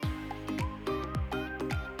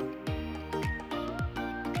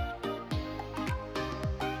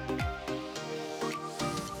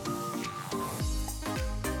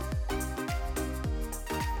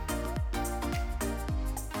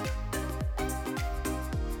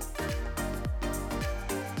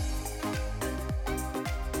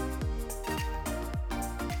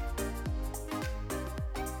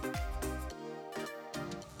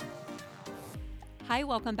Hi,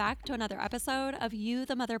 welcome back to another episode of You,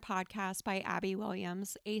 the Mother podcast by Abby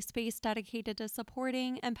Williams, a space dedicated to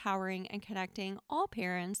supporting, empowering, and connecting all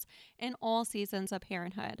parents in all seasons of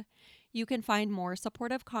parenthood. You can find more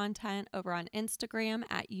supportive content over on Instagram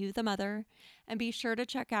at You, the Mother, and be sure to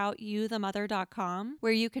check out youthemother.com,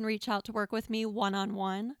 where you can reach out to work with me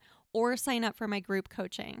one-on-one or sign up for my group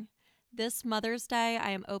coaching. This Mother's Day, I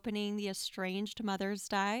am opening the Estranged Mother's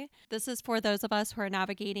Day. This is for those of us who are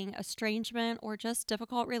navigating estrangement or just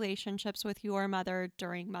difficult relationships with your mother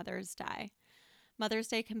during Mother's Day. Mother's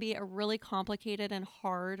Day can be a really complicated and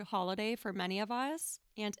hard holiday for many of us.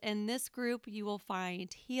 And in this group, you will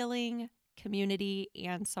find healing, community,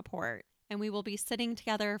 and support. And we will be sitting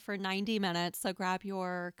together for 90 minutes. So grab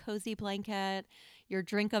your cozy blanket, your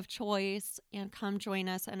drink of choice, and come join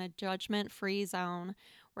us in a judgment-free zone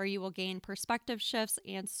where you will gain perspective shifts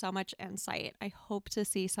and so much insight. I hope to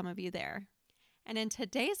see some of you there. And in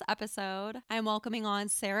today's episode, I'm welcoming on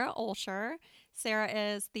Sara Olsher. Sara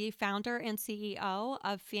is the founder and CEO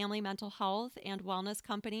of family mental health and wellness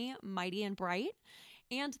company Mighty and Bright,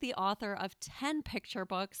 and the author of 10 picture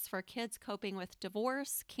books for kids coping with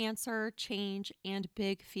divorce, cancer, change, and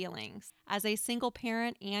big feelings. As a single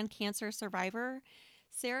parent and cancer survivor,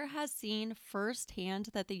 Sara has seen firsthand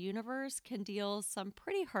that the universe can deal some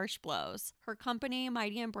pretty harsh blows. Her company,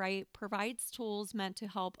 Mighty and Bright, provides tools meant to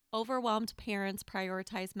help overwhelmed parents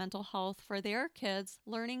prioritize mental health for their kids,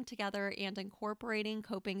 learning together and incorporating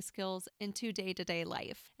coping skills into day-to-day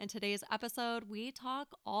life. In today's episode, we talk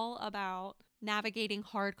all about navigating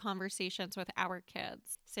hard conversations with our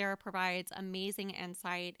kids. Sara provides amazing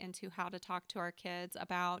insight into how to talk to our kids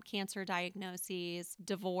about cancer diagnoses,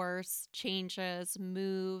 divorce, changes,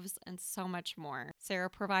 moves, and so much more. Sara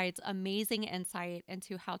provides amazing insight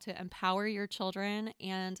into how to empower your children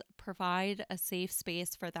and provide a safe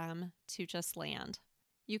space for them to just land.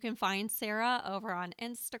 You can find Sara over on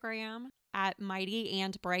Instagram at Mighty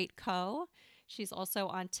and Bright Co. She's also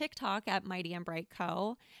on TikTok at Mighty and Bright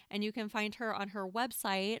Co. And you can find her on her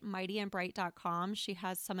website, mightyandbright.com. She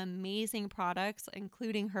has some amazing products,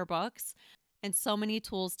 including her books, and so many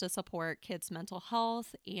tools to support kids' mental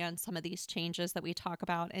health and some of these changes that we talk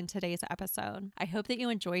about in today's episode. I hope that you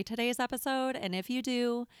enjoy today's episode, and if you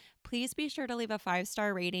do, please be sure to leave a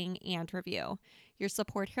 5-star rating and review. Your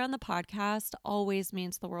support here on the podcast always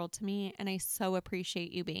means the world to me, and I so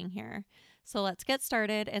appreciate you being here. So let's get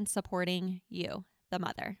started in supporting you, the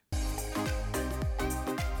mother.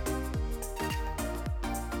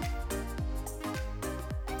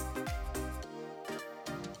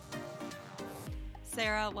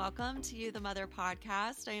 Sara, welcome to You, the Mother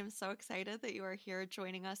podcast. I am so excited that you are here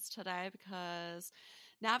joining us today because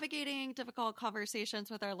navigating difficult conversations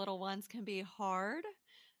with our little ones can be hard,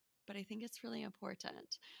 but I think it's really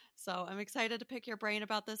important. So I'm excited to pick your brain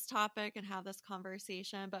about this topic and have this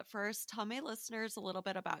conversation. But first, tell my listeners a little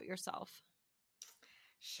bit about yourself.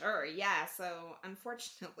 Sure. Yeah. So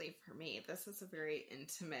unfortunately for me, this is a very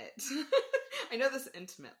intimate, I know this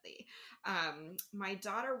intimately. My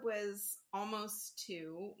daughter was almost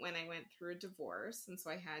 2 when I went through a divorce. And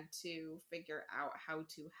so I had to figure out how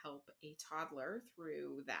to help a toddler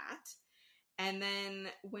through that. And then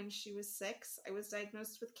when she was 6, I was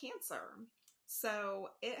diagnosed with cancer. So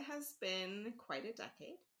it has been quite a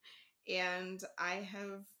decade. And I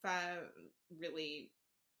have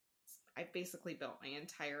I've basically built my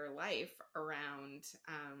entire life around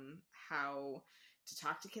how to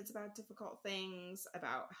talk to kids about difficult things,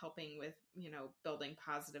 about helping with, building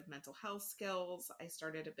positive mental health skills. I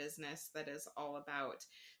started a business that is all about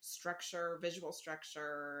structure, visual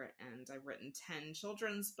structure, and I've written 10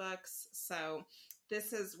 children's books. So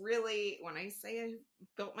this is really, when I say I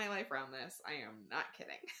built my life around this, I am not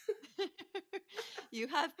kidding. You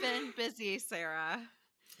have been busy, Sara.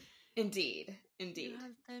 Indeed. You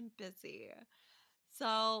have been busy.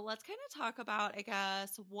 So let's kind of talk about, I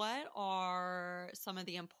guess, what are some of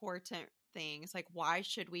the important things? Like, why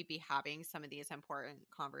should we be having some of these important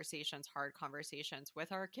conversations, hard conversations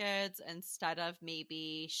with our kids instead of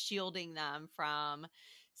maybe shielding them from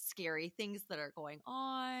scary things that are going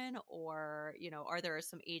on? Or, are there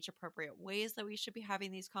some age appropriate ways that we should be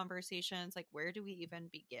having these conversations? Like, where do we even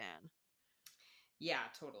begin? Yeah,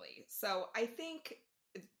 totally. So I think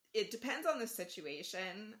it depends on the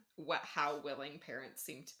situation, how willing parents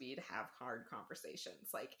seem to be to have hard conversations.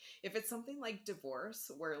 Like if it's something like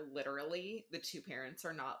divorce, where literally the 2 parents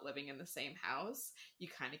are not living in the same house, you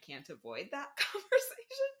kind of can't avoid that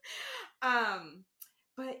conversation.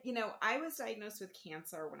 But I was diagnosed with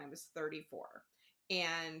cancer when I was 34.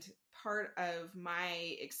 And part of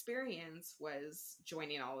my experience was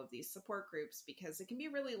joining all of these support groups because it can be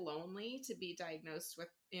really lonely to be diagnosed with,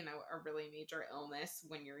 a really major illness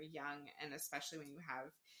when you're young, and especially when you have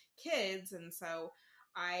kids. And so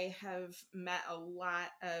I have met a lot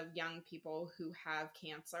of young people who have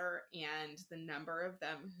cancer, and the number of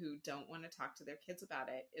them who don't want to talk to their kids about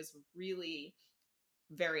it is really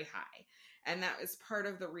very high. And that was part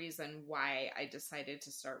of the reason why I decided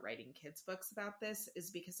to start writing kids' books about this, is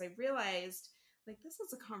because I realized like this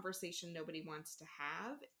is a conversation nobody wants to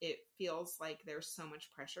have. It feels like there's so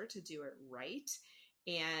much pressure to do it right.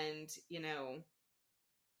 And,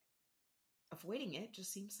 avoiding it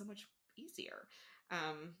just seems so much easier.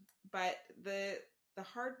 But the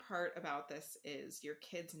hard part about this is your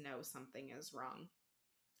kids know something is wrong.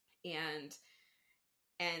 And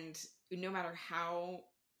and no matter how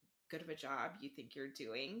good of a job you think you're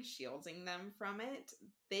doing shielding them from it,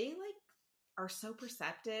 they like are so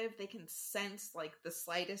perceptive. They can sense like the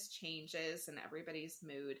slightest changes in everybody's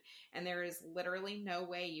mood, and there is literally no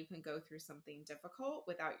way you can go through something difficult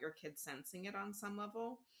without your kids sensing it on some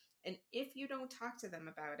level. And if you don't talk to them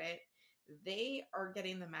about it, they are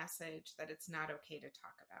getting the message that it's not okay to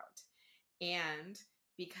talk about. And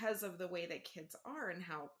because of the way that kids are and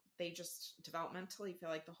how they just developmentally feel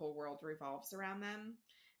like the whole world revolves around them,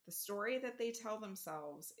 the story that they tell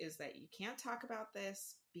themselves is that you can't talk about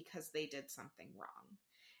this because they did something wrong.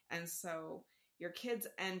 And so your kids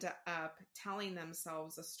end up telling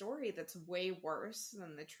themselves a story that's way worse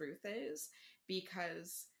than the truth is,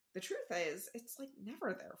 because the truth is it's like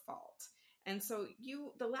never their fault. And so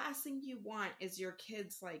the last thing you want is your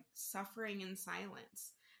kids like suffering in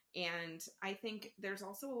silence. And I think there's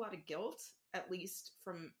also a lot of guilt, at least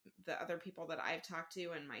from the other people that I've talked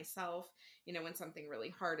to and myself, when something really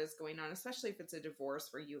hard is going on, especially if it's a divorce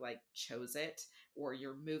where you like chose it, or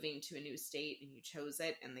you're moving to a new state and you chose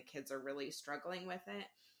it and the kids are really struggling with it.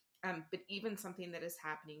 But even something that is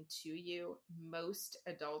happening to you, most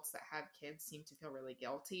adults that have kids seem to feel really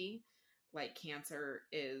guilty. Like cancer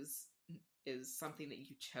is something that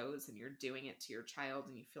you chose and you're doing it to your child,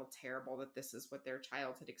 and you feel terrible that this is what their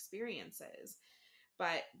childhood experience is.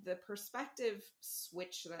 But the perspective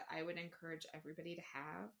switch that I would encourage everybody to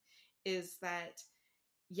have is that,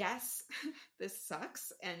 yes, this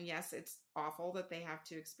sucks. And yes, it's awful that they have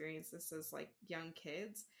to experience this as like young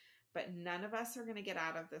kids, but none of us are going to get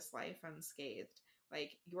out of this life unscathed.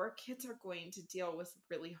 Like your kids are going to deal with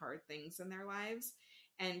really hard things in their lives.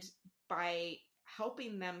 And by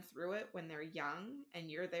helping them through it when they're young and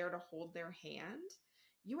you're there to hold their hand,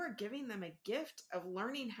 you are giving them a gift of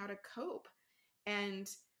learning how to cope. And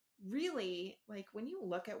really, like when you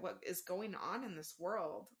look at what is going on in this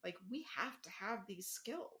world, like we have to have these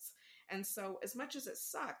skills. And so as much as it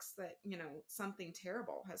sucks that, something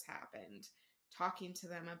terrible has happened, talking to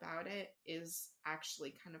them about it is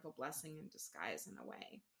actually kind of a blessing in disguise in a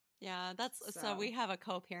way. Yeah, so So, we have a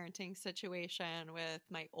co-parenting situation with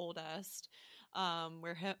my oldest,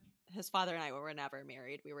 where his father and I were never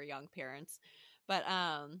married. We were young parents. But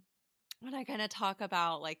when I kind of talk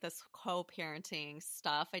about like this co-parenting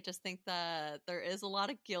stuff, I just think that there is a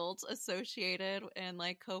lot of guilt associated in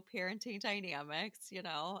like co-parenting dynamics,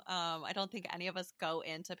 I don't think any of us go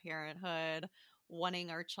into parenthood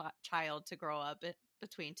wanting our child to grow up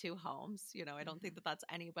between two homes. I don't think mhm, that that's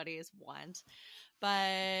anybody's want.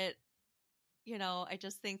 But I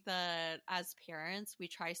just think that as parents, we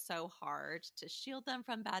try so hard to shield them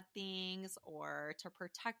from bad things or to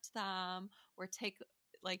protect them or take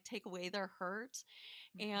away their hurt.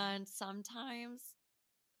 mhm. And sometimes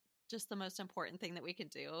just the most important thing that we can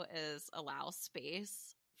do is allow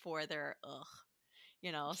space for their ugh.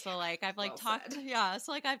 So like I've Yeah, like well talked, said. yeah,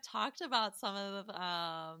 so like I've talked about some of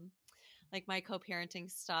like my co-parenting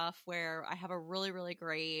stuff where I have a really, really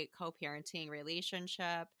great co-parenting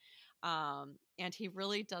relationship. And he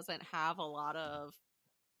really doesn't have a lot of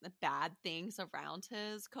bad things around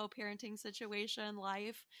his co-parenting situation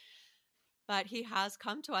life. But he has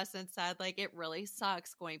come to us and said, like, it really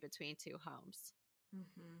sucks going between two homes.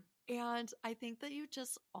 Hmm. And I think that you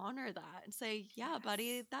just honor that and say, yeah,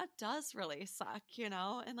 buddy, Yes, that does really suck,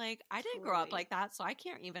 And like, I didn't grow up totally. like that, so I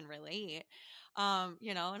can't even relate. And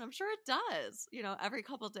I'm sure it does. Every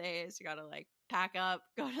couple days you got to like pack up,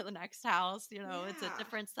 go to the next house. It's a Yeah.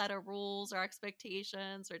 different set of rules or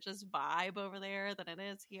expectations or just vibe over there than it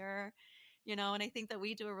is here. And I think that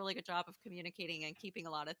we do a really good job of communicating and keeping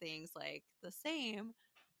a lot of things like the same,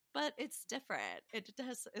 but it's different. It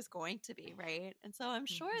just is going to be, right? And so I'm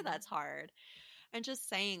sure Hmm. that's hard. And just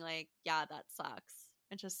saying, like, yeah, that sucks.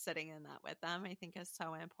 And just sitting in that with them, I think is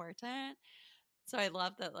so important. So I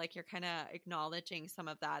love that, like, you're kind of acknowledging some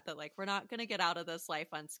of that, that like, we're not going to get out of this life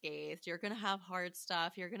unscathed. You're going to have hard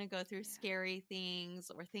stuff. You're going to go through Yeah. scary things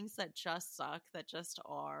or things that just suck, that just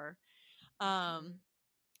are. Mhm. Um,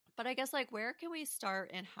 but I guess, like, where can we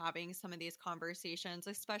start in having some of these conversations,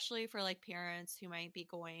 especially for like parents who might be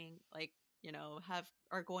going, like,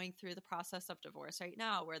 are going through the process of divorce right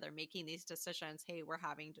now, where they're making these decisions. Hey, we're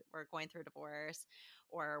going through divorce,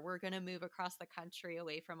 or we're going to move across the country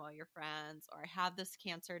away from all your friends, or I have this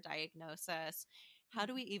cancer diagnosis. How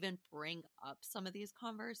do we even bring up some of these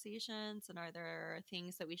conversations? And are there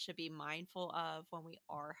things that we should be mindful of when we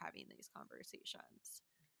are having these conversations?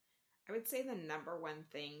 I would say the number one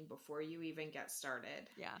thing before you even get started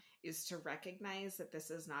Yeah. is to recognize that this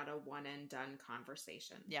is not a one and done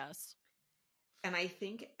conversation. Yes. And I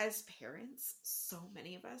think as parents, so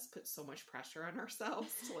many of us put so much pressure on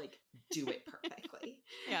ourselves to like do it perfectly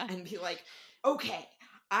Yeah. and be like, okay,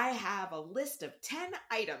 I have a list of 10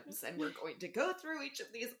 items and we're going to go through each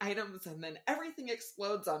of these items, and then everything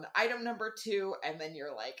explodes on item number 2. And then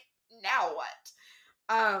you're like, now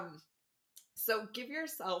what? So give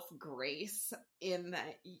yourself grace in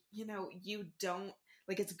that, you don't,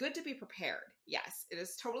 like, it's good to be prepared. Yes, it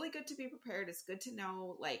is totally good to be prepared. It's good to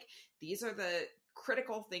know, like, these are the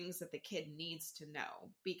critical things that the kid needs to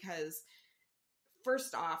know, because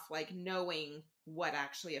first off, like, knowing what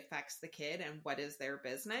actually affects the kid and what is their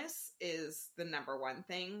business is the number one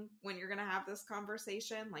thing when you're going to have this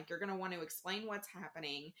conversation. Like, you're going to want to explain what's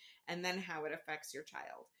happening and then how it affects your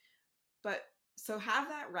child. But so have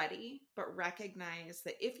that ready, but recognize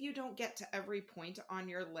that if you don't get to every point on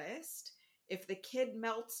your list, if the kid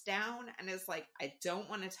melts down and is like, I don't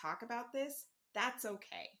want to talk about this, that's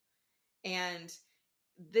okay. And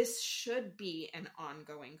this should be an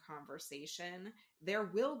ongoing conversation. There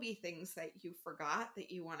will be things that you forgot that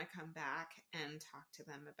you want to come back and talk to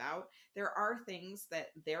them about. There are things that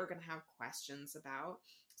they're going to have questions about.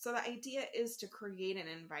 So the idea is to create an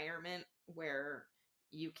environment where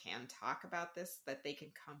you can talk about this, that they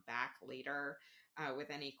can come back later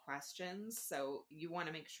with any questions. So you want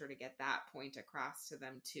to make sure to get that point across to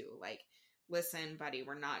them too. Like, listen, buddy,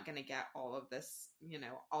 we're not going to get all of this,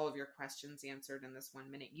 all of your questions answered in this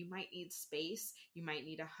 1 minute. You might need space. You might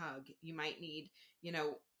need a hug. You might need,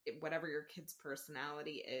 whatever your kid's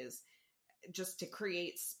personality is, just to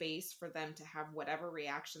create space for them to have whatever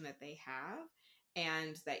reaction that they have.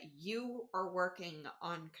 And that you are working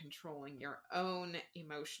on controlling your own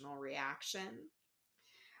emotional reaction.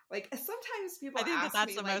 Like, sometimes people I think that ask that's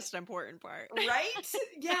me, the like, most important part. right?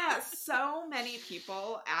 Yeah. So many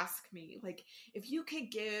people ask me, like, if you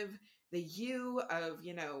could give the you of,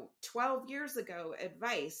 12 years ago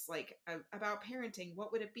advice, like, about parenting,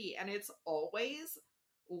 what would it be? And it's always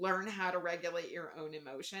learn how to regulate your own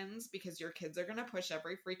emotions, because your kids are going to push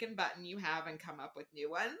every freaking button you have and come up with new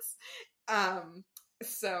ones.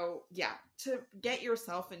 So yeah, to get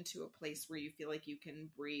yourself into a place where you feel like you can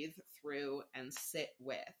breathe through and sit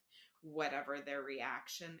with whatever their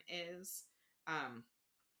reaction is,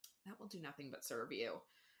 that will do nothing but serve you.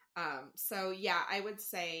 So yeah, I would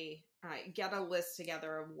say get a list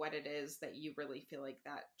together of what it is that you really feel like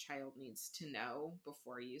that child needs to know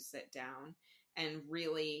before you sit down, and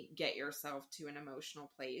really get yourself to an emotional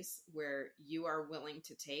place where you are willing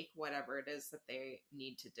to take whatever it is that they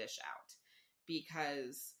need to dish out,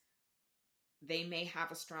 because they may have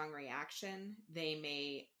a strong reaction. They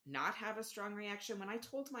may not have a strong reaction. When I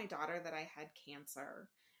told my daughter that I had cancer,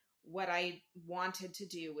 what I wanted to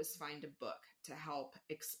do was find a book to help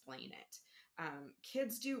explain it.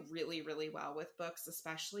 Kids do really, really well with books,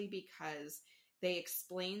 especially because they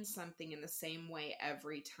explain something in the same way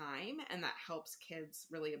every time, and that helps kids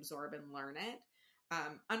really absorb and learn it.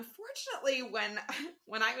 Unfortunately,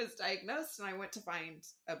 when I was diagnosed and I went to find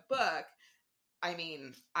a book, I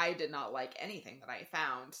mean, I did not like anything that I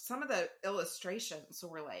found. Some of the illustrations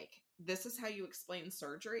were like, this is how you explain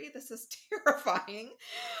surgery? This is terrifying.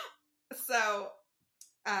 So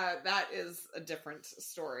that is a different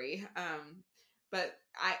story. But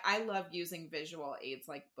I love using visual aids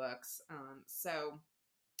like books. So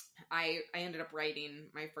I ended up writing,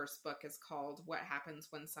 my first book is called What Happens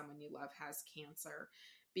When Someone You Love Has Cancer,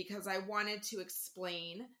 because I wanted to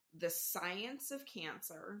explain the science of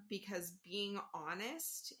cancer, because being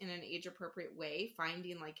honest in an age appropriate way,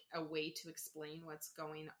 finding like a way to explain what's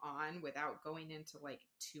going on without going into like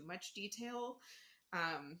too much detail,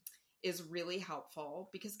 is really helpful,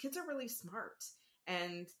 because kids are really smart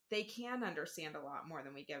and they can understand a lot more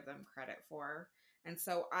than we give them credit for. And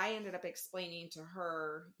so I ended up explaining to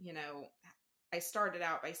her, I started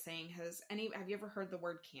out by saying, have you ever heard the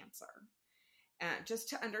word cancer? Just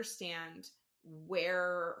to understand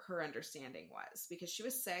where her understanding was, because she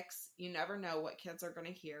was 6. You never know what kids are going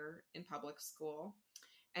to hear in public school.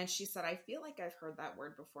 And she said, I feel like I've heard that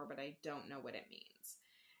word before, but I don't know what it means.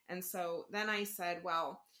 And so then I said,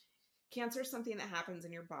 well, cancer is something that happens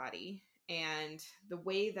in your body. And the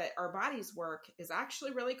way that our bodies work is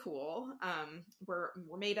actually really cool. We're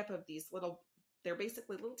made up of these they're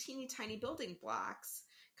basically little teeny tiny building blocks,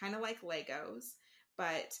 kind of like Legos.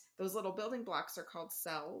 But those little building blocks are called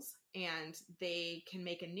cells, and they can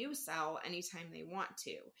make a new cell anytime they want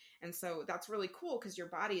to. And so that's really cool because your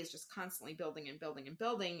body is just constantly building and building and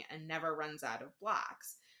building and never runs out of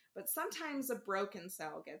blocks. But sometimes a broken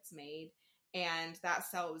cell gets made, and that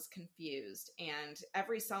cell is confused. And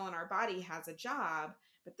every cell in our body has a job,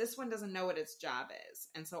 but this one doesn't know what its job is.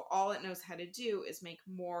 And so all it knows how to do is make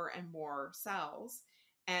more and more cells.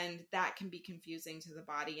 And that can be confusing to the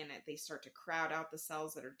body, and they start to crowd out the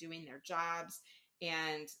cells that are doing their jobs.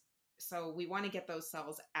 And so we want to get those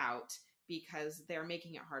cells out because they're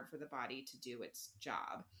making it hard for the body to do its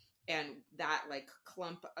job. And that like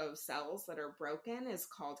clump of cells that are broken is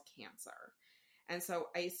called cancer. And so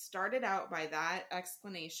I started out by that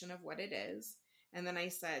explanation of what it is. And then I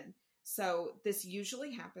said, so this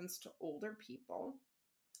usually happens to older people,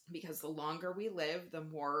 because the longer we live, the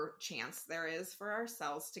more chance there is for our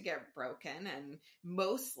cells to get broken. And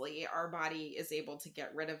mostly our body is able to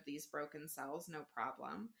get rid of these broken cells, no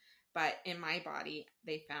problem. But in my body,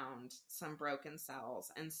 they found some broken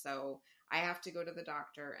cells. And so I have to go to the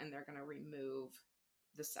doctor, and they're going to remove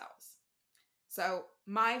the cells. So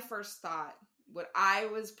my first thought, what I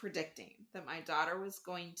was predicting that my daughter was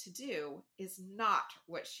going to do, is not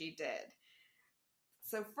what she did.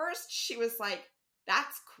 So first she was like,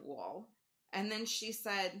 that's cool. And then she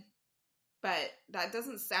said, but that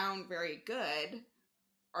doesn't sound very good.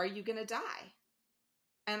 Are you going to die?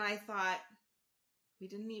 And I thought, we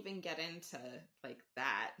didn't even get into like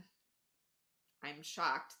that. I'm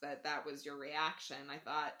shocked that that was your reaction. I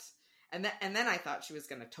thought, and then I thought she was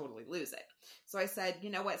going to totally lose it. So I said,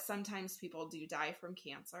 you know what? Sometimes people do die from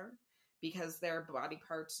cancer because their body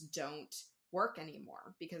parts don't work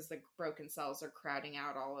anymore, because the broken cells are crowding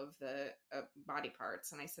out all of the body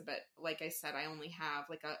parts. And I said, but like I said, I only have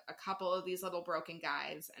like a couple of these little broken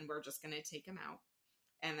guys, and we're just going to take them out,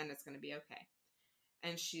 and then it's going to be okay.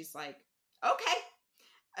 And she's like, okay.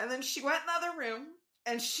 And then she went in the other room,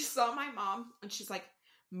 and she saw my mom, and she's like,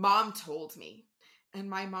 Mom told me. And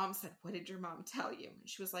my mom said, what did your mom tell you? And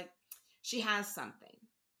she was like, she has something.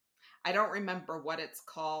 I don't remember what it's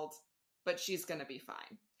called, but she's going to be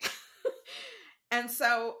fine. And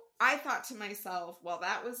so I thought to myself, well,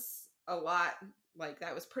 that was a lot, like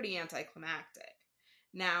that was pretty anticlimactic.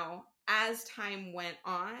 Now, as time went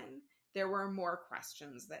on, there were more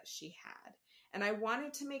questions that she had. And I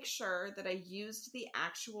wanted to make sure that I used the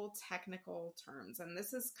actual technical terms. And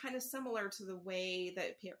this is kind of similar to the way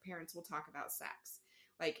that parents will talk about sex,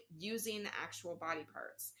 like using actual body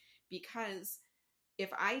parts. Because if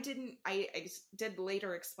I did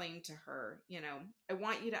later explain to her, I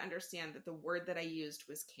want you to understand that the word that I used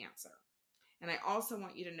was cancer. And I also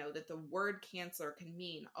want you to know that the word cancer can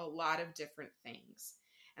mean a lot of different things.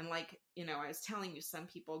 And like, I was telling you, some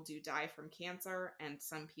people do die from cancer, and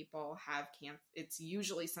some people have cancer. It's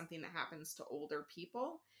usually something that happens to older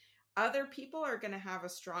people. Other people are going to have a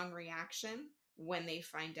strong reaction when they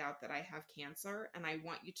find out that I have cancer. And I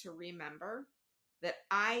want you to remember that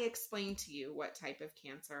I explained to you what type of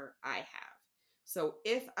cancer I have. So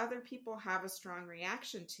if other people have a strong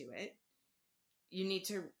reaction to it, you need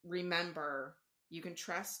to remember, you can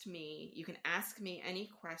trust me, you can ask me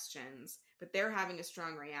any questions, but they're having a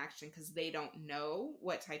strong reaction because they don't know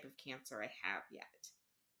what type of cancer I have yet.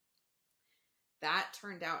 That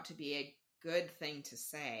turned out to be a good thing to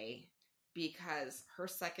say, because her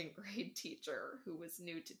second grade teacher, who was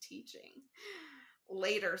new to teaching,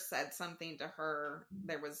 later said something to her.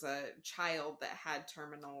 There was a child that had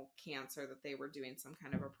terminal cancer that they were doing some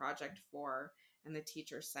kind of a project for, and the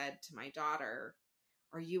teacher said to my daughter,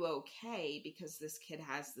 are you okay? Because this kid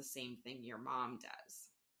has the same thing your mom does.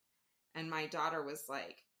 And my daughter was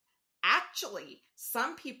like, actually,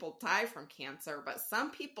 some people die from cancer, but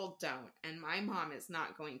some people don't. And my mom is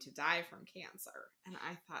not going to die from cancer. And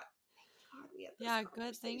I thought, thank God we had this conversation.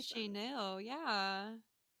 Good thing she knew. Yeah.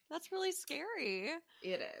 That's really scary.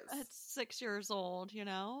 It is. At 6 years old,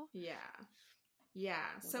 Yeah. Yeah.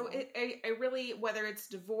 So I really, whether it's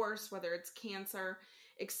divorce, whether it's cancer,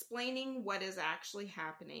 explaining what is actually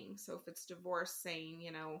happening. So if it's divorce,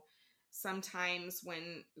 saying, sometimes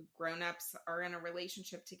when grown-ups are in a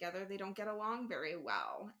relationship together, they don't get along very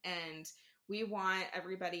well. And we want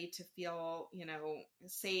everybody to feel,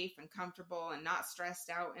 safe and comfortable and not stressed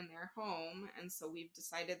out in their home. And so we've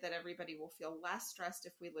decided that everybody will feel less stressed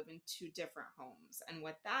if we live in two different homes. And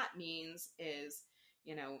what that means is,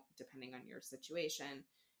 depending on your situation,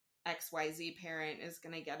 XYZ parent is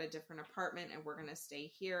going to get a different apartment and we're going to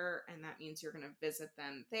stay here. And that means you're going to visit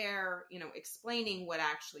them there, explaining what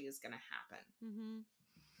actually is going to happen. Mm-hmm.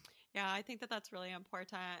 Yeah, I think that that's really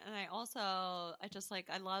important. And I just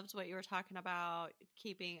I loved what you were talking about,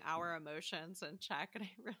 keeping our emotions in check. And I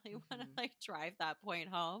really want to drive that point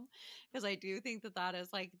home because I do think that that is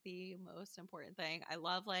the most important thing. I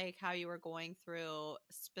love how you were going through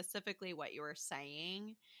specifically what you were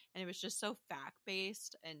saying. And it was just so fact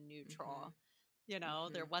based and neutral.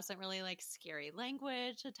 There wasn't really scary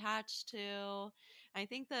language attached to. I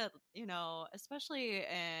think that, especially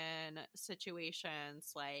in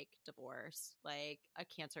situations like divorce, like a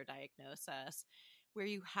cancer diagnosis, where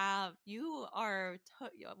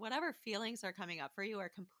whatever feelings are coming up for you are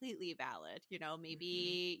completely valid.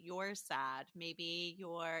 Maybe you're sad, maybe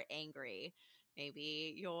you're angry,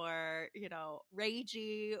 maybe you're,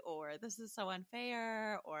 ragey, or this is so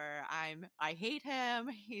unfair, or I hate him,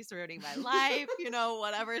 he's ruining my life,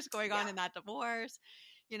 whatever's going on in that divorce.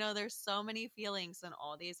 There's so many feelings and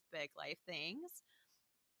all these big life things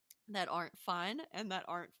that aren't fun and that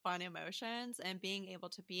aren't fun emotions, and being able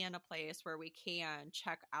to be in a place where we can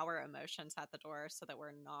check our emotions at the door so that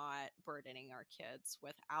we're not burdening our kids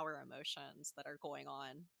with our emotions that are going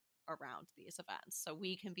on around these events, so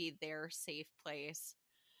we can be their safe place.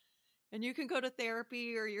 And you can go to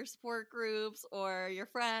therapy or your support groups or your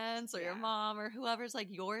friends or your mom or whoever's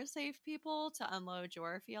your safe people to unload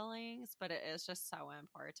your feelings. But it is just so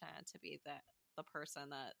important to be the person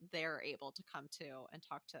that they're able to come to and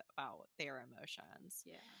talk to about their emotions.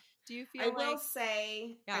 Yeah. Do you feel I will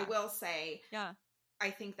say, yeah, I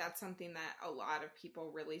think that's something that a lot of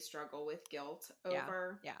people really struggle with guilt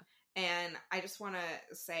over. Yeah. And I just want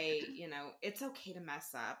to say, it's okay to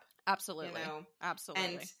mess up. Absolutely.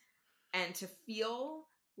 Absolutely. And to feel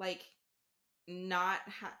not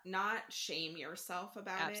shame yourself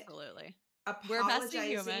about it. Absolutely.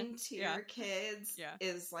 Apologizing to your kids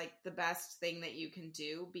is the best thing that you can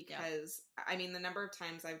do, because I mean, the number of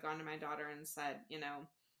times I've gone to my daughter and said,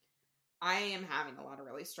 I am having a lot of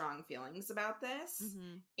really strong feelings about this.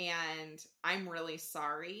 And I'm really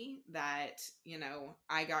sorry that,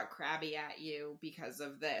 I got crabby at you because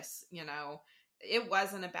of this. It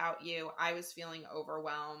wasn't about you. I was feeling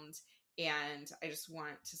overwhelmed. And I just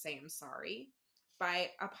want to say I'm sorry. By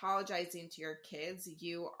apologizing to your kids,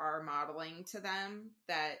 you are modeling to them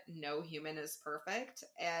that no human is perfect.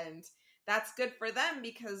 And that's good for them,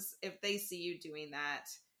 because if they see you doing that,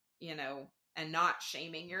 and not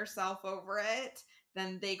shaming yourself over it,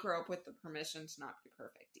 then they grow up with the permission to not be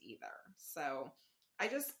perfect either. So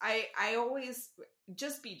I always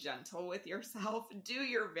just be gentle with yourself. Do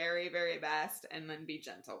your very, very best, and then be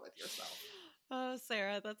gentle with yourself. Oh,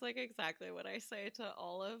 Sarah, that's exactly what I say to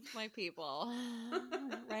all of my people,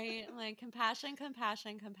 right? Compassion,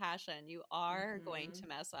 compassion, compassion. You are going to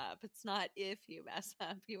mess up. It's not if you mess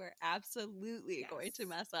up. You are absolutely going to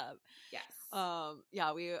mess up. Yes.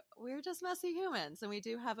 Yeah, we're just messy humans, and we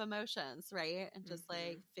do have emotions, right? And just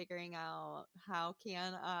figuring out, how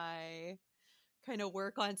can I kind of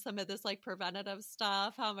work on some of this preventative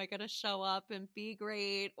stuff? How am I going to show up and be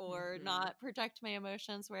great, or not project my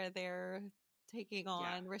emotions where they're taking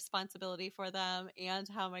on responsibility for them? And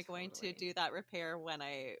how am I going to do that repair when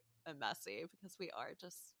I am messy? Because we are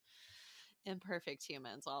just imperfect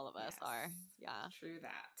humans. All of us are. Yeah. True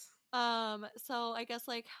that. So I guess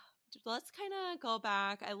let's kind of go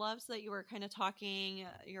back. I loved that you were kind of talking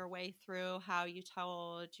your way through how you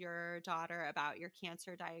told your daughter about your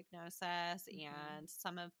cancer diagnosis and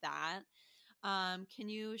some of that. Can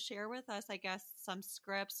you share with us, I guess, some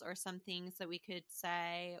scripts or some things that we could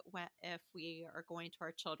say if we are going to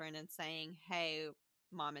our children and saying, hey,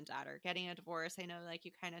 mom and dad are getting a divorce? I know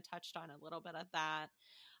you kind of touched on a little bit of that.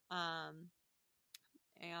 And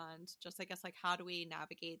just, I guess, how do we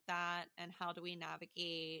navigate that, and how do we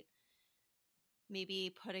navigate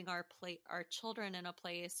maybe putting our children in a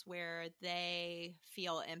place where they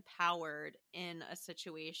feel empowered in a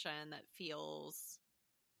situation that feels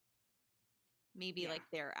maybe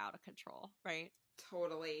they're out of control, right?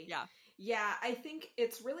 Totally. Yeah. Yeah, I think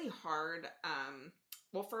it's really hard.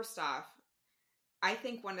 Well, first off, I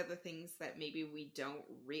think one of the things that maybe we don't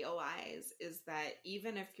realize is that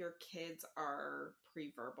even if your kids are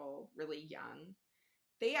pre-verbal, really young,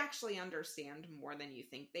 they actually understand more than you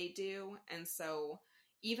think they do. And so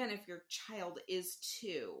even if your child is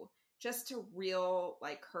 2, just to real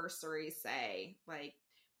cursory say,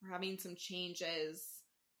 we're having some changes,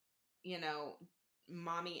 you know,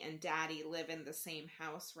 mommy and daddy live in the same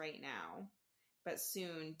house right now, but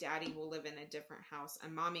soon daddy will live in a different house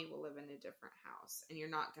and mommy will live in a different house, and you're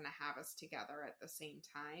not going to have us together at the same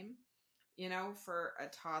time. You know, for a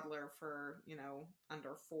toddler, for, you know,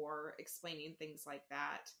 under 4, explaining things like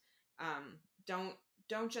that. Um,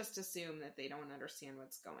 don't just assume that they don't understand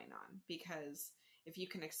what's going on, because if you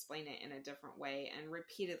can explain it in a different way and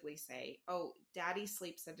repeatedly say, oh, daddy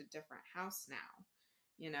sleeps at a different house now,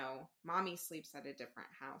 you know, mommy sleeps at a different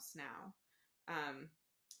house now.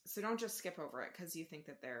 So don't just skip over it because you think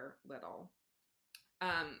that they're little.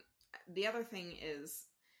 The other thing is,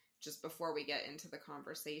 just before we get into the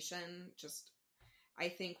conversation, just I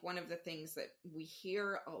think one of the things that we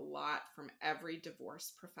hear a lot from every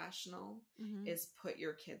divorce professional is put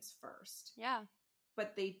your kids first. Yeah.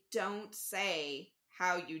 But they don't say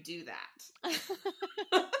how you do that.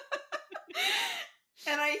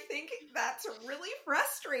 And I think that's really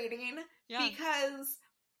frustrating because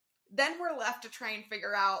then we're left to try and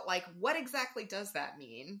figure out, like, what exactly does that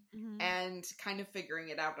mean? And kind of figuring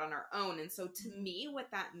it out on our own. And so to me, what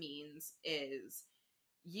that means is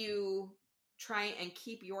you try and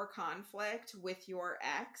keep your conflict with your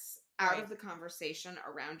ex out of the conversation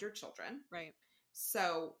around your children. Right.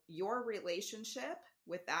 So your relationship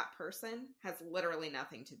with that person has literally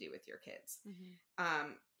nothing to do with your kids.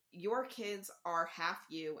 Your kids are half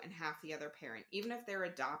you and half the other parent. Even if they're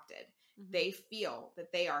adopted, they feel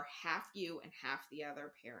that they are half you and half the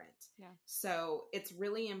other parent. Yeah. So it's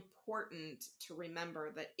really important to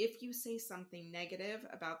remember that if you say something negative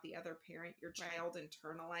about the other parent, your child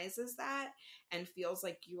internalizes that and feels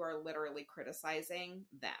like you are literally criticizing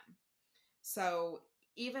them. So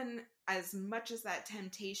even as much as that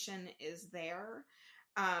temptation is there,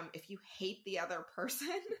 if you hate the other person,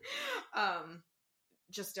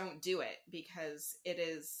 just don't do it, because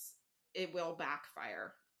it will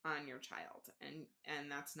backfire on your child,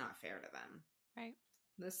 and that's not fair to them. Right.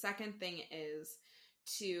 The second thing is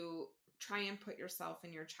to try and put yourself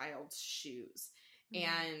in your child's shoes.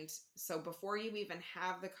 And so before you even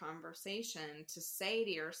have the conversation, to say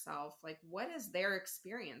to yourself, like, what is their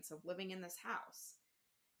experience of living in this house?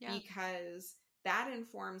 Yeah. Because that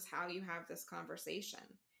informs how you have this conversation.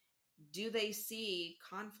 Do they see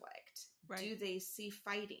conflict? Right. Do they see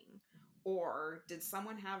fighting? Or did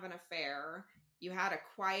someone have an affair? You had a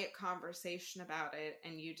quiet conversation about it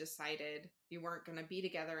and you decided you weren't going to be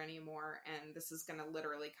together anymore, and this is going to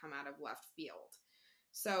literally come out of left field.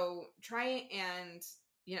 So try and,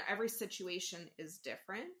 you know, every situation is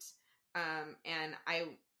different. And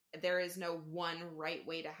there is no one right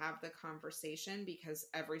way to have the conversation, because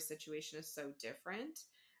every situation is so different.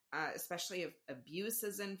 Especially if abuse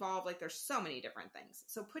is involved. Like, there's so many different things.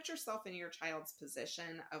 So put yourself in your child's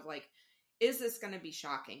position of, like, is this going to be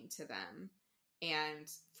shocking to them? And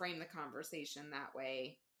frame the conversation that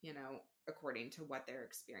way, you know, according to what their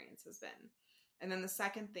experience has been. And then the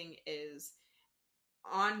second thing is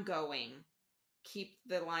ongoing. Keep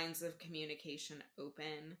the lines of communication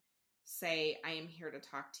open. Say, I am here to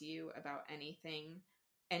talk to you about anything.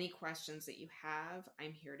 Any questions that you have,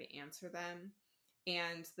 I'm here to answer them.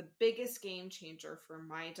 And the biggest game changer for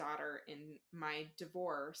my daughter in my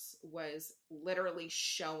divorce was literally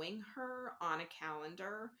showing her on a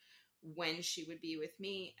calendar when she would be with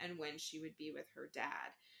me and when she would be with her dad.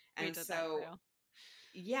 And so,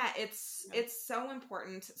 yeah, it's so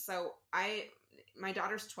important. So my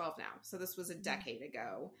daughter's 12 now. So this was a decade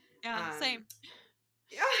ago. Yeah, same.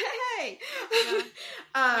 Hey. Yeah.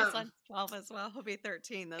 My son's 12 as well. He'll be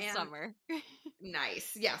 13 this summer.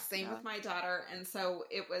 Nice. Yeah, same with my daughter. And so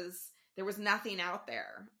there was nothing out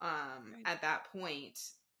there at that point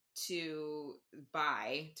to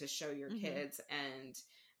buy to show your kids. And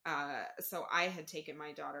so I had taken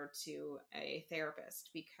my daughter to a therapist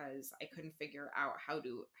because I couldn't figure out how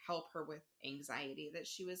to help her with anxiety that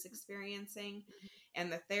she was experiencing.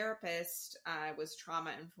 And the therapist was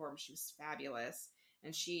trauma informed. She was fabulous.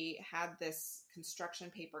 And she had this construction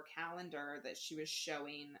paper calendar that she was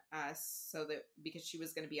showing us, so that, because she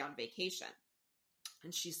was going to be on vacation.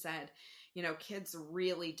 And she said, you know, kids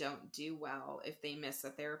really don't do well if they miss a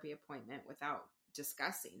therapy appointment without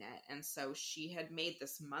discussing it. And so she had made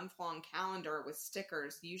this month-long calendar with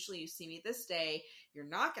stickers. Usually you see me this day. You're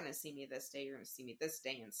not going to see me this day. You're going to see me this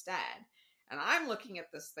day instead. And I'm looking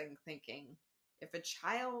at this thing thinking, if a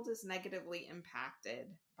child is negatively impacted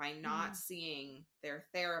by not seeing their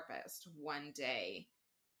therapist one day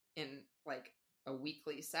in, like, a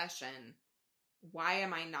weekly session, why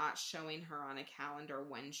am I not showing her on a calendar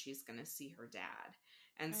when she's going to see her dad?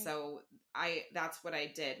 And Right. so that's what I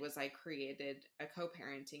did was I created a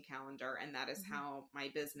co-parenting calendar, and that is Mm-hmm. how my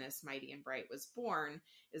business Mighty and Bright was born,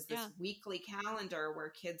 is this Yeah. weekly calendar where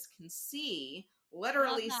kids can see, I love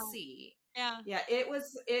literally that. see. Yeah. Yeah,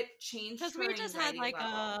 it changed Because her we just had anxiety like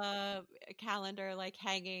level. a calendar like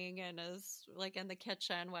hanging and is like in the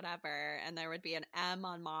kitchen, whatever. And there would be an M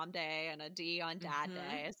on mom day and a D on dad Mhm.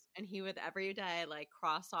 days. And he would every day like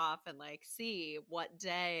cross off and like see what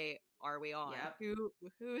day are we on? Yep.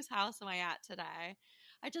 Whose house am I at today?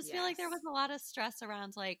 I just feel like there was Yes. a lot of stress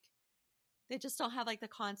around like they just don't have like the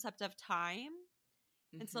concept of time.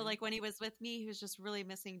 And so, Mhm. like, when he was with me, he was just really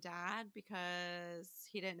missing dad because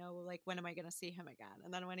he didn't know, like, when am I going to see him again?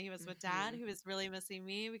 And then when he was with dad, Mhm. he was really missing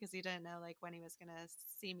me because he didn't know, like, when he was going to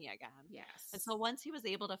see me again. And Yes. so once he was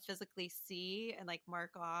able to physically see and, like,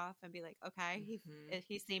 mark off and be like, okay, Mhm.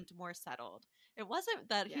 he seemed more settled. It wasn't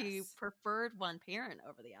that he Yes. preferred one parent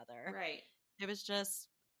over the other. Right. It was just,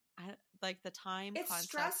 like, the time It's concept. He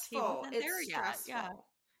stressful. wasn't It's there yet. Yeah. stressful.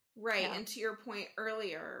 Right. Yeah. And to your point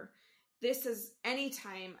earlier, this is any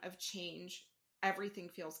time of change, everything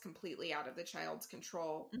feels completely out of the child's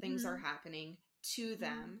control. Things are Mm-hmm. happening to Mm-hmm.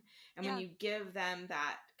 them. And when Yeah. you give them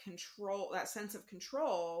that control, that sense of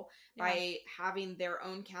control Yeah. by having their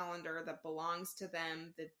own calendar that belongs to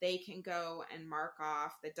them, that they can go and mark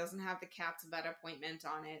off, that doesn't have the cat's vet appointment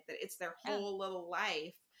on it, that it's their Yeah. whole little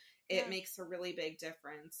life, it Yeah. makes a really big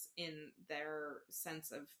difference in their sense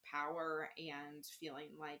of power and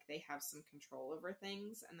feeling like they have some control over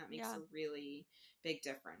things. And that makes Yeah. a really big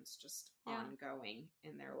difference just Yeah. ongoing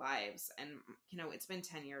in their lives. And, it's been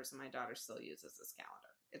 10 years and my daughter still uses this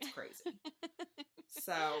calendar. It's crazy.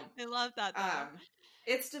 So, I love that though. um,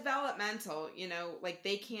 it's developmental, like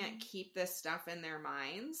they can't Mhm. keep this stuff in their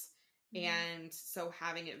minds. Mhm. And so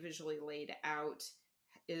having it visually laid out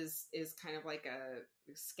is kind of like a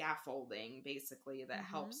scaffolding basically that Mhm.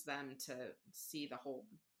 helps them to see the whole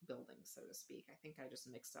building, so to speak. I think I just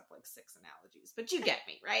mixed up like 6 analogies, but you get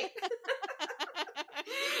me, right?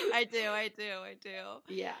 I do. I do. I do.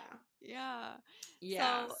 Yeah. Yeah.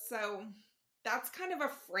 Yeah. So, So that's kind of a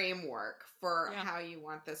framework for yeah. how you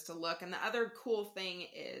want this to look. And the other cool thing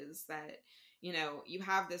is that, you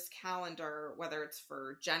have this calendar, whether it's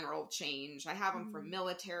for general change. I have them for Mhm.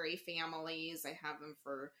 military families, I have them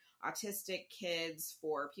for autistic kids,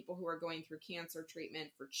 for people who are going through cancer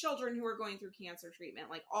treatment, for children who are going through cancer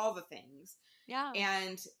treatment, like all the things. Yeah.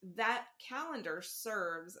 And that calendar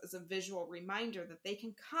serves as a visual reminder that they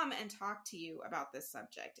can come and talk to you about this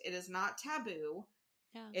subject. It is not taboo.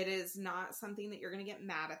 Yeah. It is not something that you're going to get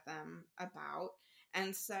mad at them about.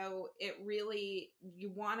 And so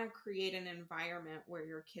you want to create an environment where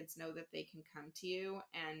your kids know that they can come to you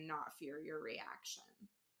and not fear your reaction.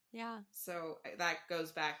 Yeah. So that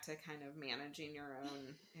goes back to kind of managing your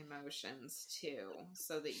own emotions too,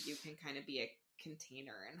 so that you can kind of be a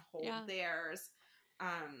container and hold Yeah. theirs.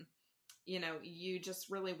 Um, you just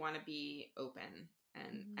really want to be open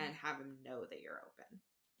and Mhm. have them know that you're open.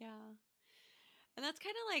 Yeah. And that's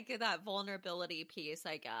kind of like that vulnerability piece,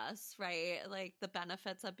 I guess, right? Like the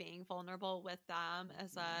benefits of being vulnerable with them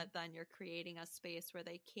is that Mhm. then you're creating a space where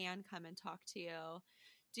they can come and talk to you.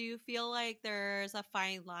 Do you feel like there's a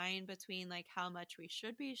fine line between like how much we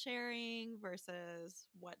should be sharing versus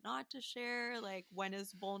what not to share? Like when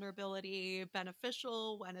is vulnerability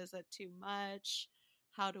beneficial? When is it too much?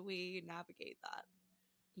 How do we navigate that?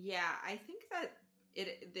 Yeah, I think that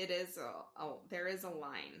it is there is a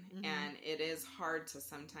line, Mm-hmm. and it is hard to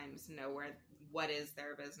sometimes know what is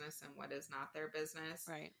their business and what is not their business.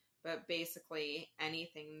 Right. But basically,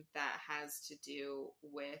 anything that has to do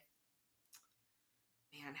with,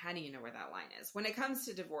 man, how do you know where that line is? When it comes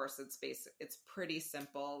to divorce, it's pretty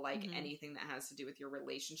simple. Like Mm-hmm. anything that has to do with your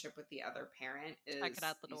relationship with the other parent Check it is,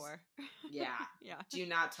 out the door. yeah, Yeah. do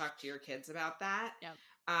not talk to your kids about that. Yep.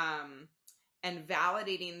 Um, and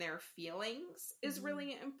validating their feelings is Mm-hmm.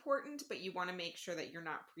 really important, but you want to make sure that you're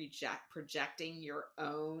not projecting your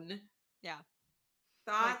own Yeah.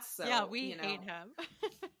 Like, thoughts. yeah, So, we hate him.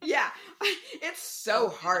 yeah, it's so Don't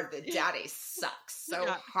say that. hard that daddy sucks. So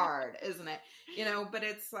Yeah. hard, isn't it? But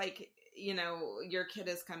it's like, your kid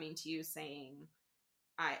is coming to you saying,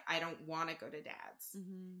 I don't want to go to dad's.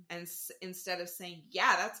 Mm-hmm. And instead of saying,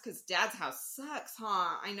 yeah, that's because dad's house sucks,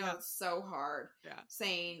 huh? I know Yeah. it's so hard. Yeah.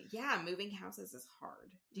 Saying, yeah, moving houses is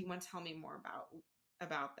hard. Do you Mm-hmm. want to tell me more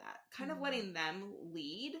about that? Kind of Mm-hmm. letting them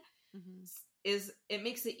lead Mm-hmm. it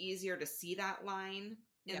makes it easier to see that line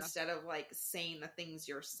Yeah. instead of like saying the things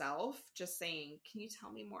yourself. Just saying, can you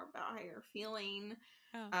tell me more about how you're feeling?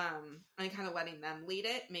 Yeah. And kind of letting them lead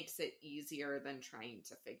it makes it easier than trying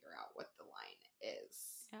to figure out what the line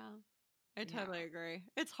is. Yeah. I Yeah. totally agree.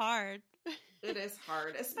 It's hard. It is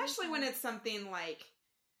hard, especially when it's something like,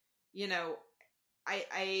 you know,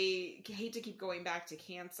 I hate to keep going back to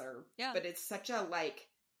cancer, Yeah. but it's such a like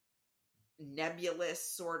nebulous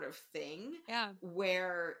sort of thing Yeah.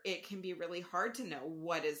 where it can be really hard to know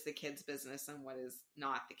what is the kid's business and what is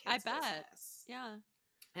not the I kid's bet. business. Yeah.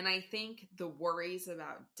 And I think the worries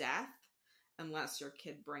about death, unless your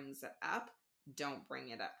kid brings it up, don't bring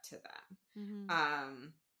it up to them. Mm-hmm.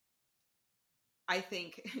 I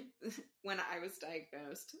think when I was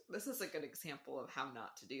diagnosed, this is a good example of how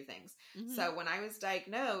not to do things. Mm-hmm. So when I was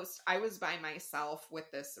diagnosed, I was by myself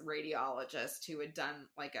with this radiologist who had done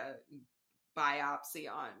like a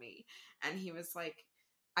biopsy on me. And he was like,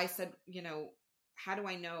 I said, you know, how do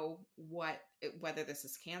I know whether this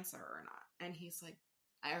is cancer or not? And he's like,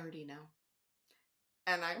 I already know.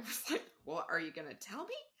 And I was like, well, are you going to tell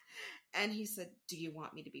me? And he said, do you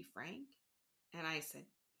want me to be frank? And I said,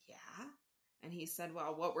 yeah. And he said,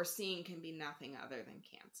 well, what we're seeing can be nothing other than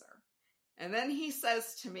cancer. And then he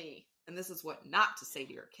says to me, and this is what not to say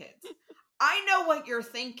to your kids, I know what you're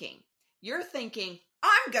thinking. You're thinking,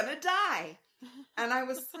 I'm going to die. And I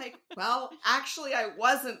was like, well, actually, I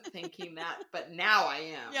wasn't thinking that, but now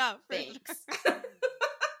I am. Yeah, thanks. Sure.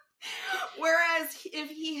 Whereas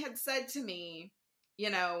if he had said to me,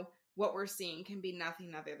 you know, what we're seeing can be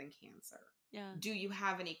nothing other than cancer. Yeah. Do you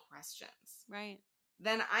have any questions? Right.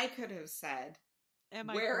 Then I could have said, Am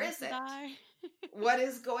I where going is to it? die? What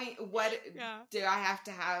Yeah. do I have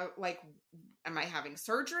to have? Like, am I having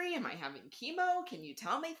surgery? Am I having chemo? Can you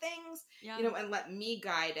tell me things? Yeah. You know, and let me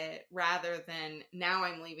guide it rather than now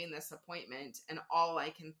I'm leaving this appointment and all I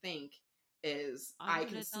can think is I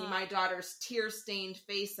can see my daughter's tear-stained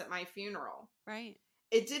face at my funeral. Right.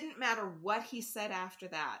 It didn't matter what he said after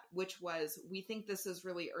that, which was, we think this is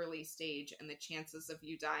really early stage and the chances of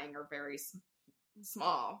you dying are very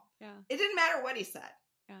small. Yeah. It didn't matter what he said.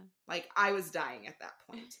 Yeah. Like, I was dying at that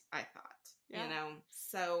point, I thought. Yeah. You know?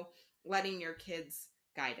 So letting your kids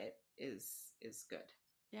guide it is good.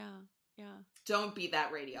 Yeah. Yeah. Don't be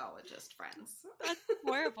that radiologist, friends. That's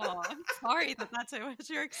horrible. I'm sorry that was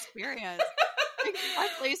your experience.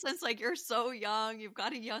 Especially since like you're so young, you've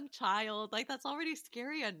got a young child. Like that's already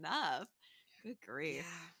scary enough. Good grief.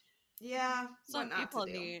 Yeah. Some people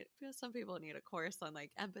need a course on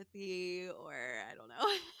like empathy or I don't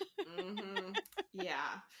know. Mm-hmm. Yeah.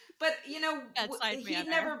 But you know, he'd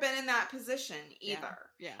never been in that position either.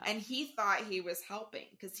 Yeah. And he thought he was helping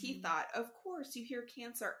because he thought, of course, you hear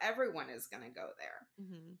cancer, everyone is going to go there.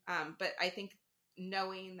 Mm-hmm. But I think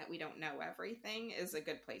knowing that we don't know everything is a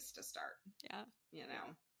good place to start. Yeah. You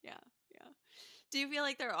know? Yeah. Yeah. Do you feel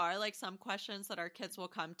like there are like some questions that our kids will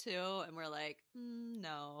come to and we're like,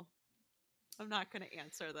 no, I'm not going to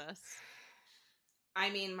answer this? I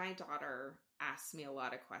mean, my daughter asked me a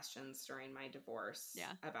lot of questions during my divorce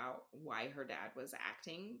about why her dad was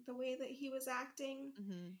acting the way that he was acting.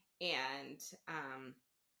 Mm-hmm. And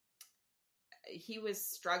he was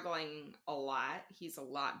struggling a lot. He's a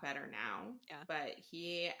lot better now. Yeah. But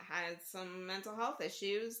he had some mental health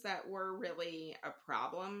issues that were really a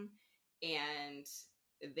problem. And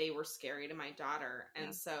they were scary to my daughter.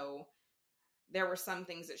 And so there were some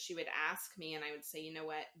things that she would ask me and I would say, you know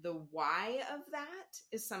what, the why of that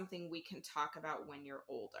is something we can talk about when you're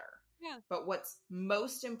older. Yeah. But what's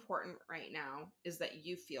most important right now is that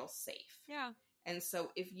you feel safe. Yeah. And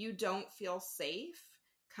so if you don't feel safe,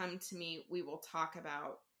 come to me. We will talk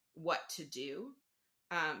about what to do.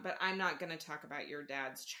 But I'm not going to talk about your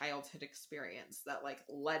dad's childhood experience that like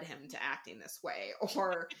led him to acting this way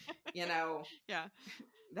or, you know,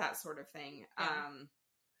 that sort of thing. Yeah.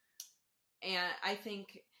 And I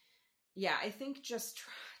think just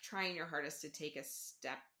trying your hardest to take a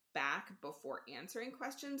step back before answering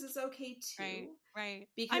questions is okay too. Right.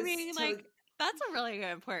 Because I mean, like, that's a really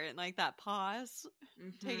important, like that pause,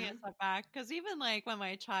 taking a step back. Because even like when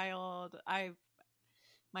my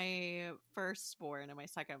firstborn and my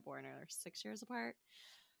secondborn are 6 years apart.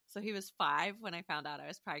 So he was 5 when I found out I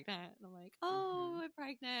was pregnant. And I'm like, oh, I'm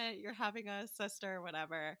pregnant. You're having a sister,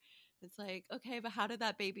 whatever. It's like, okay, but how did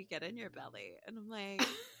that baby get in your belly? And I'm like,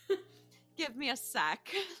 give me a sec.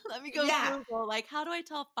 Let me go Google. Like, how do I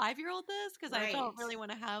tell a 5-year-old this? Because I don't really want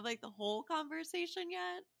to have like the whole conversation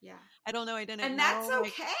yet. Yeah. I don't know. I didn't and know. And that's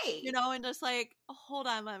okay. You know, and just like, hold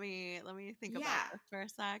on, let me think about this for a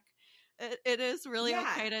sec. It is really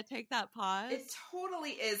okay to take that pause. It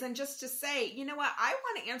totally is. And just to say, you know what? I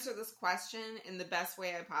want to answer this question in the best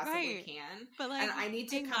way I possibly can. But like, and I need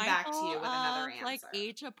to come back to you with another answer. Like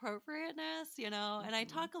age appropriateness, you know, and I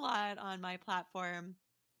talk a lot on my platform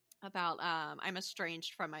about I'm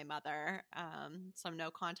estranged from my mother. So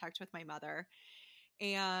no contact with my mother.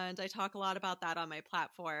 And I talk a lot about that on my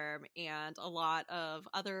platform, and a lot of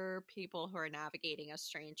other people who are navigating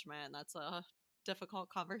estrangement. That's a difficult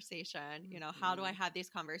conversation. You know, how do I Mm-hmm. have these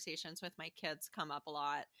conversations with my kids come up a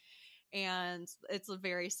lot. And it's a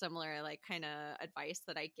very similar, like, kind of advice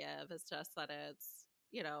that I give is just that it's,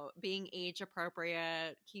 you know, being age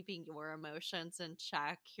appropriate, keeping your emotions in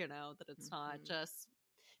check, you know, that it's not Mm-hmm. just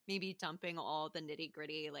maybe dumping all the nitty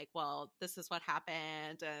gritty, like, well, this is what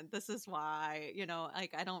happened and this is why, you know,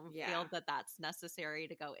 like, I don't Yeah. feel that that's necessary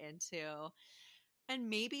to go into. And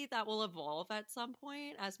maybe that will evolve at some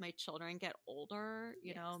point as my children get older,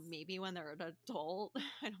 you Yes. know, maybe when they're an adult,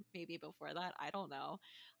 maybe before that, I don't know.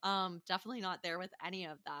 Definitely not there with any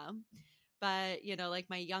of them. But, you know, like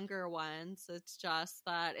my younger ones, it's just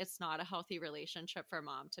that it's not a healthy relationship for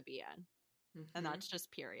mom to be in. And Mm-hmm. that's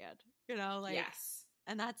just period, you know, like, Yes.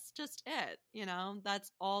 and that's just it, you know,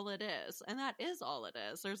 that's all it is. And that is all it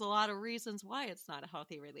is. There's a lot of reasons why it's not a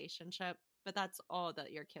healthy relationship, but that's all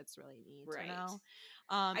that your kids really need to Right. know.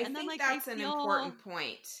 I And then think like that's an important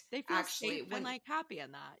point, they feel actually. safe and When like happy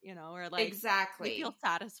in that, you know, or like they feel exactly.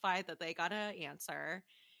 satisfied that they got an answer,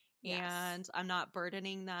 Yes. and I'm not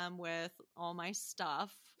burdening them with all my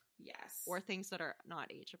stuff Yes. or things that are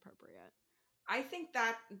not age appropriate. I think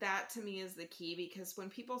that to me is the key, because when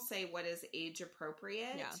people say what is age Yeah.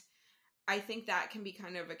 appropriate, I think that can be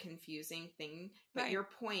kind of a confusing thing. But Right. your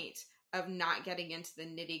point of not getting into the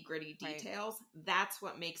nitty gritty Right. details, that's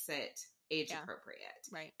what makes it age Yeah. appropriate,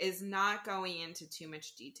 Right. is not going into too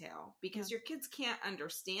much detail, Yeah. because your kids can't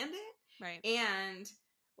understand Right. it. And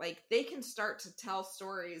like, they can start to tell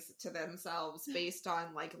stories to themselves based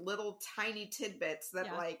on like little tiny tidbits that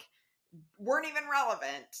Yeah. like weren't even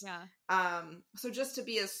relevant. Yeah. So just to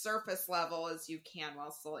be as surface level as you can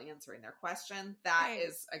while still answering their question, that Right.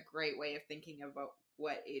 is a great way of thinking about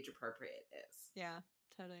what age appropriate is. Yeah.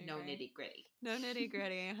 Totally No agree. nitty gritty. No nitty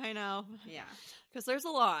gritty. I know. Yeah. Because there's a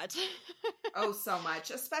lot. Oh, so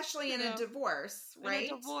much, especially You in a know, divorce, in a right?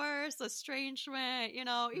 divorce, estrangement, you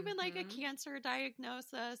know, even like a Mm-hmm. cancer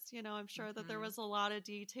diagnosis, you know, I'm sure that there Mm-hmm. was a lot of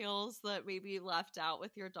details that maybe left out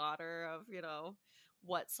with your daughter of, you know,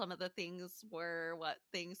 what some of the things were, what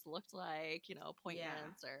things looked like, you know, Yeah.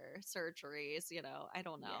 appointments or surgeries, you know, I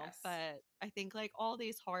don't know. Yes. But I think like all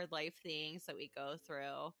these hard life things that we go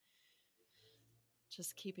through,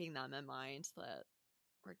 just keeping them in mind that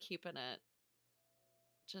we're keeping it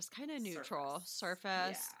just kind of neutral, Surface.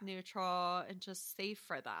 Yeah. surface, neutral, and just safe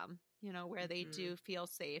for them, you know, where they Mm-hmm. do feel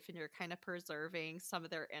safe and you're kind of preserving some of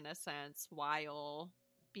their innocence while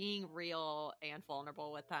being real and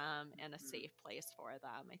vulnerable with them in a Mm-hmm. safe place for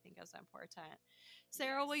them, I think is important.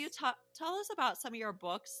 Sarah, will you Yes. tell us about some of your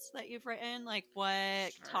books that you've written? Like,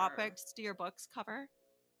 what Sure. topics do your books cover?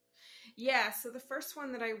 Yeah, so the first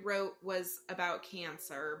one that I wrote was about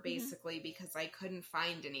cancer, Hmm. basically because I couldn't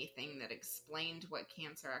find anything that explained what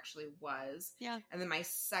cancer actually was. Yeah. And then my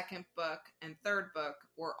second book and third book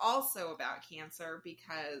were also about cancer,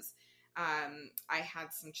 because I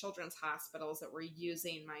had some children's hospitals that were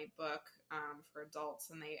using my book for adults,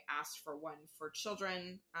 and they asked for one for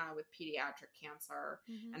children with pediatric cancer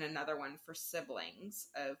Hmm. and another one for siblings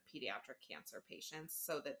of pediatric cancer patients,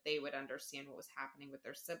 so that they would understand what was happening with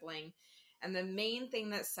their sibling. And the main thing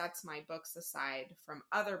that sets my books aside from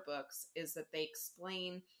other books is that they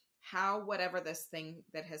explain how whatever this thing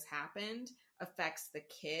that has happened affects the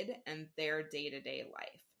kid and their day-to-day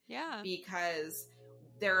life. Yeah. Because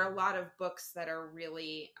there are a lot of books that are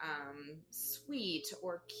really sweet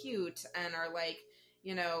or cute and are like,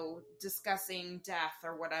 you know, discussing death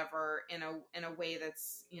or whatever in a way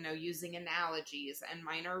that's, you know, using analogies, and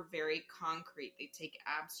mine are very concrete. They take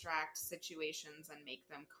abstract situations and make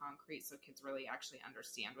them concrete so kids really actually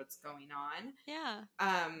understand what's going on. Yeah.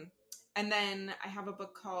 And then I have a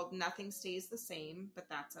book called Nothing Stays the Same, but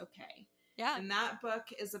That's Okay. Yeah. And that book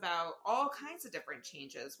is about all kinds of different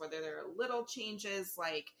changes, whether they're little changes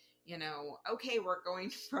like, you know, okay, we're going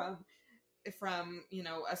from, you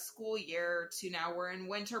know, a school year to now we're in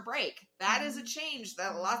winter break. That is a change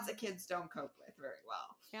that lots of kids don't cope with very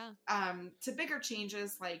well. Yeah. To bigger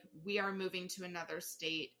changes like we are moving to another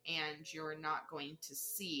state and you're not going to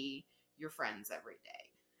see your friends every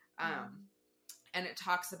day. Mm. And it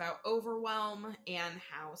talks about overwhelm and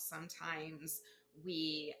how sometimes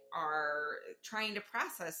we are trying to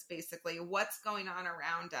process basically what's going on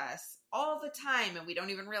around us all the time, and we don't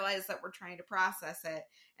even realize that we're trying to process it.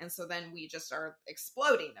 And so then we just are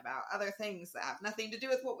exploding about other things that have nothing to do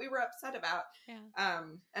with what we were upset about. Yeah.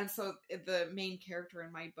 And so the main character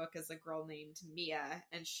in my book is a girl named Mia,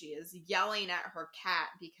 and she is yelling at her cat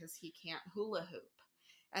because he can't hula hoop.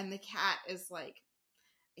 And the cat is like,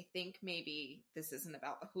 I think maybe this isn't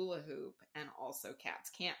about the hula hoop, and also cats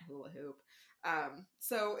can't hula hoop.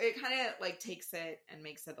 So it kind of like takes it and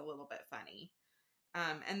makes it a little bit funny.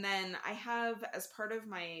 And then I have, as part of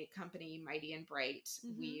my company, Mighty and Bright,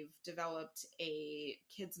 we've developed a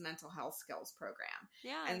kids mental health skills program.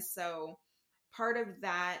 Yeah. And so part of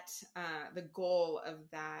that, the goal of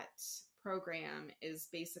that program is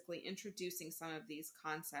basically introducing some of these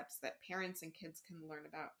concepts that parents and kids can learn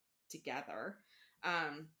about together,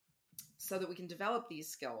 so that we can develop these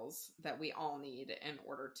skills that we all need in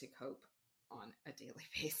order to cope on a daily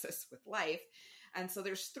basis with life. And so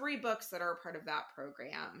there's 3 books that are a part of that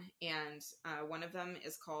program. And one of them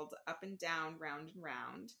is called Up and Down, Round and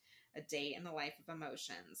Round, A Day in the Life of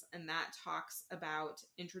Emotions. And that talks about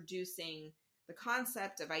introducing the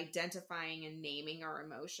concept of identifying and naming our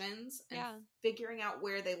emotions and figuring out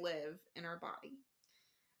where they live in our body.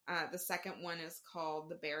 The second one is called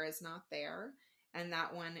The Bear Is Not There. And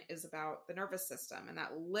that one is about the nervous system. And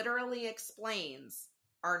that literally explains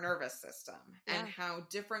our nervous system and how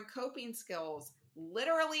different coping skills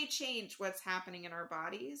literally change what's happening in our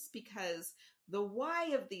bodies, because the why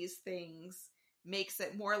of these things makes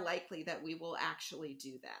it more likely that we will actually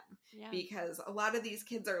do them. Yeah. Because a lot of these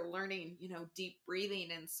kids are learning, deep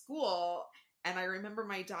breathing in school. And I remember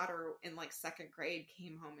my daughter in like 2nd grade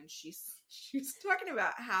came home and she was talking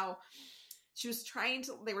about how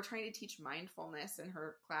they were trying to teach mindfulness in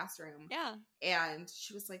her classroom. Yeah. And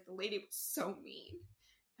she was like, the lady was so mean.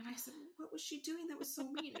 And I said, what was she doing that was so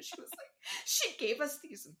mean? And she was like, she gave us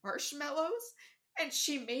these marshmallows and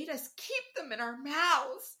she made us keep them in our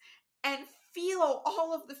mouths and feel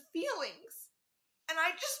all of the feelings. And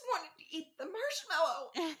I just wanted to eat the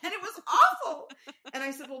marshmallow and it was awful. And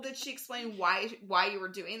I said, well, did she explain why you were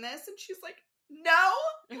doing this? And she's like, no,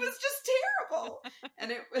 it was just terrible. And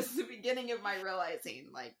it was the beginning of my realizing,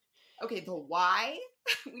 like, okay, the why,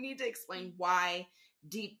 we need to explain why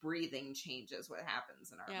deep breathing changes what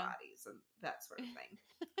happens in our bodies and that sort of thing.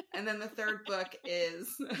 And then the 3rd book is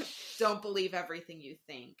Don't Believe Everything You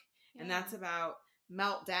Think. Yeah. And that's about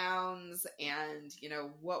meltdowns and,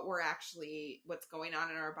 what's going on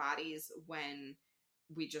in our bodies when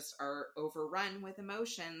we just are overrun with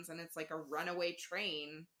emotions, and it's like a runaway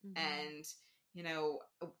train. And,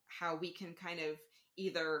 how we can kind of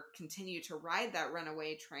either continue to ride that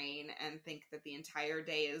runaway train and think that the entire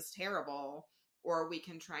day is terrible, or we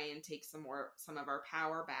can try and take some of our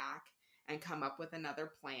power back and come up with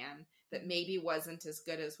another plan that maybe wasn't as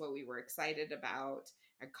good as what we were excited about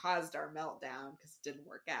and caused our meltdown because it didn't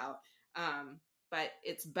work out. But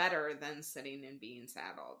it's better than sitting and being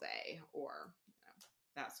sad all day, or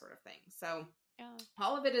that sort of thing. So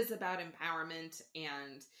all of it is about empowerment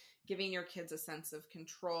and giving your kids a sense of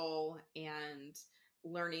control and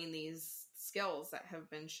learning these skills that have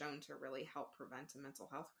been shown to really help prevent a mental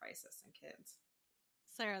health crisis in kids.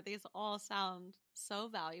 Sarah, these all sound so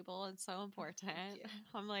valuable and so important.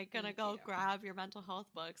 I'm like going to go grab your mental health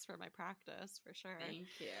books for my practice for sure. Thank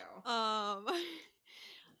you.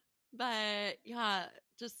 But yeah,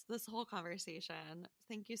 just this whole conversation,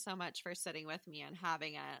 thank you so much for sitting with me and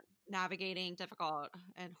having it. Navigating difficult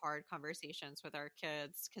and hard conversations with our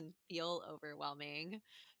kids can feel overwhelming,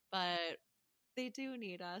 but they do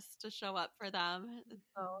need us to show up for them.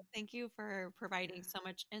 So thank you for providing so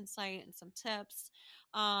much insight and some tips.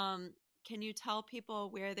 Can you tell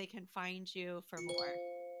people where they can find you for more?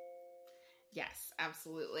 Yes,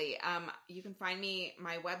 absolutely. You can find me.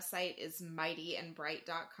 My website is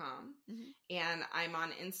mightyandbright.com. And I'm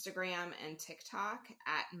on Instagram and TikTok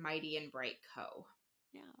at Mighty and Bright Co.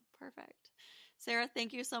 Yeah, perfect. Sarah,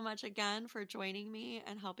 thank you so much again for joining me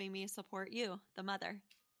and helping me support you, the mother.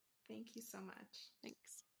 Thank you so much.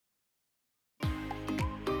 Thanks.